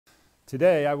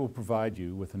Today, I will provide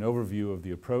you with an overview of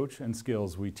the approach and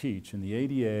skills we teach in the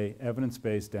ADA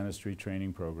evidence-based dentistry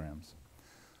training programs.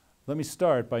 Let me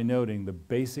start by noting the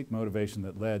basic motivation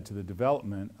that led to the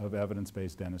development of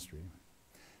evidence-based dentistry.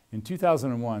 In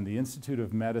 2001, the Institute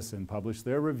of Medicine published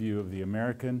their review of the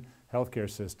American healthcare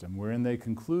system, wherein they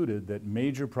concluded that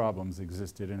major problems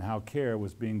existed in how care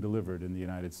was being delivered in the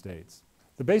United States.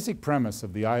 The basic premise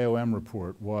of the IOM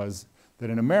report was that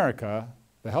in America,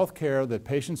 the health care that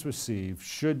patients receive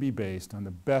should be based on the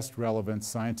best relevant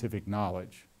scientific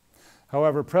knowledge.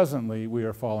 However, presently, we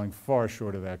are falling far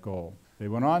short of that goal. They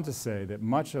went on to say that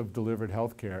much of delivered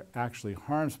health care actually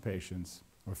harms patients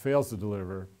or fails to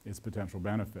deliver its potential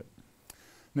benefit. And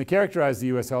they characterized the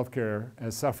U.S. healthcare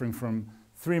as suffering from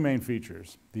three main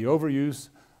features: the overuse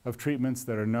of treatments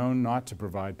that are known not to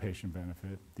provide patient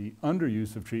benefit, the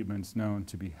underuse of treatments known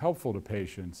to be helpful to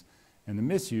patients, and the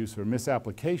misuse or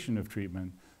misapplication of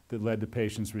treatment that led to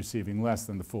patients receiving less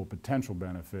than the full potential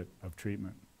benefit of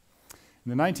treatment. In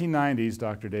the 1990s,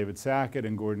 Dr. David Sackett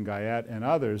and Gordon Weyant and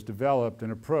others developed an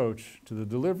approach to the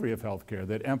delivery of healthcare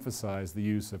that emphasized the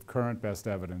use of current best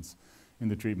evidence in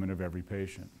the treatment of every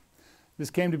patient.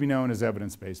 This came to be known as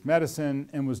evidence-based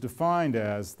medicine and was defined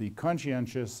as the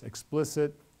conscientious,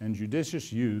 explicit, and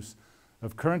judicious use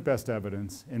of current best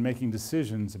evidence in making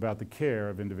decisions about the care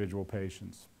of individual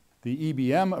patients. The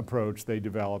EBM approach they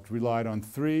developed relied on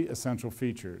three essential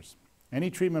features. Any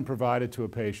treatment provided to a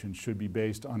patient should be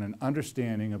based on an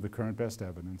understanding of the current best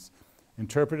evidence,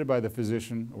 interpreted by the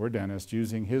physician or dentist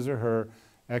using his or her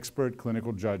expert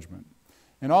clinical judgment,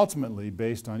 and ultimately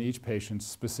based on each patient's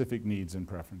specific needs and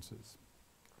preferences.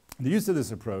 The use of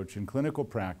this approach in clinical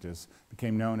practice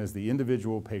became known as the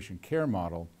individual patient care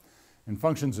model and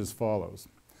functions as follows.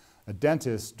 A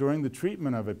dentist, during the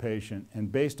treatment of a patient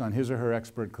and based on his or her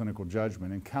expert clinical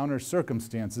judgment, encounters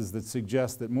circumstances that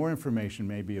suggest that more information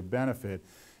may be of benefit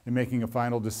in making a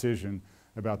final decision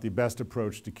about the best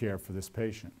approach to care for this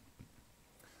patient.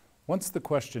 Once the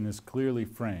question is clearly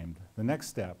framed, the next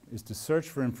step is to search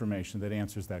for information that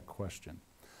answers that question.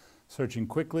 Searching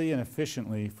quickly and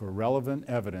efficiently for relevant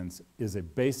evidence is a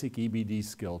basic EBD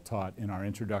skill taught in our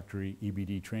introductory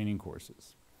EBD training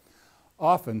courses.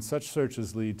 Often, such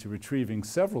searches lead to retrieving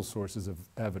several sources of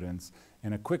evidence,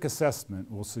 and a quick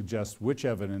assessment will suggest which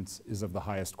evidence is of the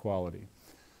highest quality.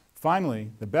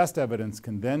 Finally, the best evidence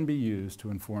can then be used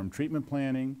to inform treatment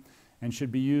planning and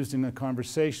should be used in a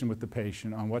conversation with the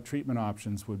patient on what treatment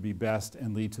options would be best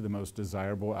and lead to the most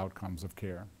desirable outcomes of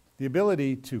care. The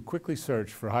ability to quickly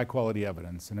search for high-quality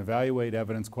evidence and evaluate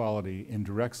evidence quality in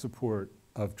direct support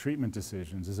of treatment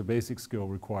decisions is a basic skill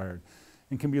required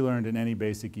and can be learned in any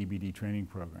basic EBD training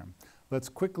program. Let's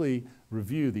quickly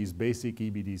review these basic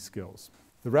EBD skills.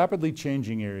 The rapidly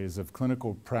changing areas of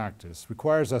clinical practice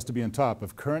requires us to be on top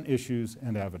of current issues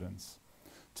and evidence.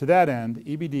 To that end,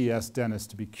 EBD asks dentists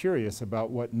to be curious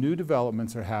about what new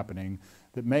developments are happening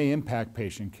that may impact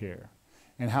patient care,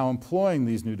 and how employing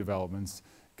these new developments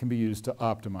can be used to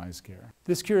optimize care.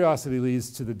 This curiosity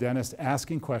leads to the dentist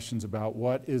asking questions about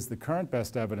what is the current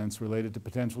best evidence related to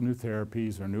potential new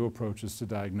therapies or new approaches to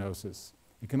diagnosis.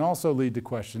 It can also lead to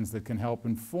questions that can help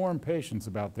inform patients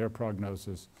about their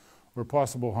prognosis or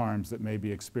possible harms that may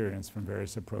be experienced from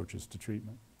various approaches to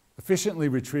treatment. Efficiently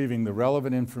retrieving the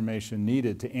relevant information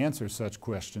needed to answer such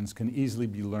questions can easily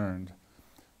be learned.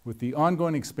 With the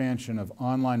ongoing expansion of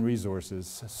online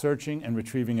resources, searching and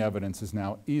retrieving evidence is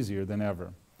now easier than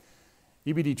ever.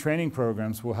 EBD training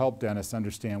programs will help dentists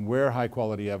understand where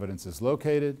high-quality evidence is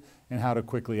located and how to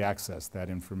quickly access that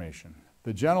information.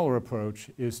 The general approach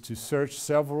is to search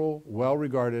several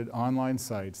well-regarded online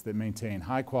sites that maintain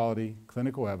high-quality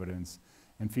clinical evidence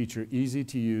and feature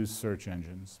easy-to-use search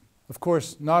engines. Of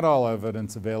course, not all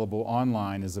evidence available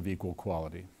online is of equal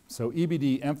quality, so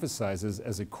EBD emphasizes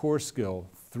as a core skill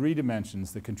three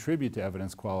dimensions that contribute to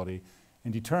evidence quality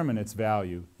and determine its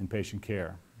value in patient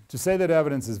care. To say that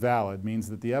evidence is valid means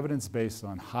that the evidence based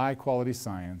on high-quality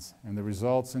science and the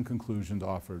results and conclusions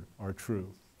offered are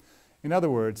true. In other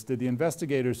words, did the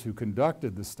investigators who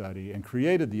conducted the study and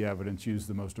created the evidence use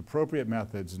the most appropriate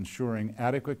methods ensuring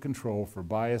adequate control for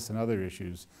bias and other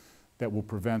issues that will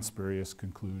prevent spurious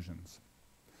conclusions?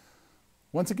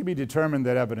 Once it can be determined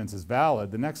that evidence is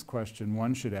valid, the next question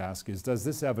one should ask is, does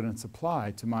this evidence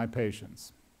apply to my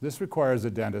patients? This requires a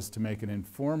dentist to make an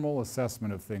informal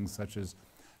assessment of things such as,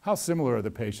 how similar are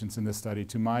the patients in this study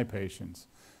to my patients?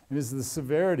 And is the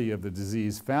severity of the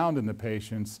disease found in the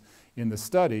patients in the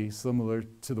study similar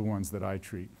to the ones that I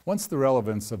treat? Once the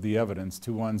relevance of the evidence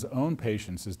to one's own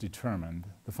patients is determined,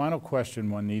 the final question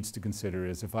one needs to consider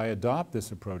is, if I adopt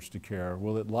this approach to care,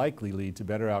 will it likely lead to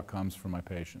better outcomes for my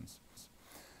patients?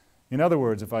 In other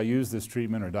words, if I use this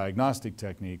treatment or diagnostic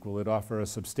technique, will it offer a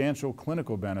substantial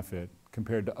clinical benefit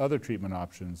compared to other treatment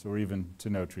options or even to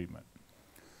no treatment?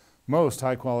 Most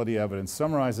high-quality evidence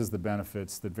summarizes the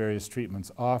benefits that various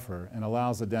treatments offer and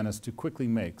allows a dentist to quickly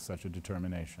make such a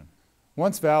determination.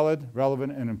 Once valid,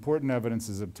 relevant, and important evidence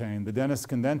is obtained, the dentist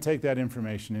can then take that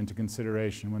information into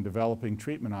consideration when developing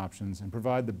treatment options and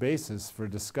provide the basis for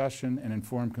discussion and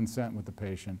informed consent with the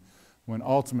patient when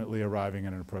ultimately arriving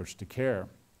at an approach to care.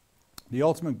 The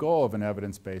ultimate goal of an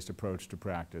evidence-based approach to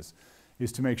practice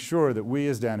is to make sure that we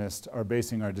as dentists are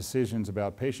basing our decisions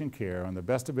about patient care on the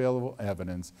best available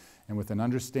evidence and with an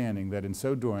understanding that in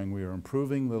so doing we are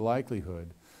improving the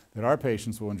likelihood that our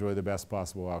patients will enjoy the best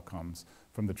possible outcomes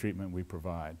from the treatment we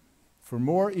provide. For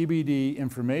more EBD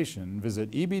information,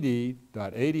 visit ebd.ada.org.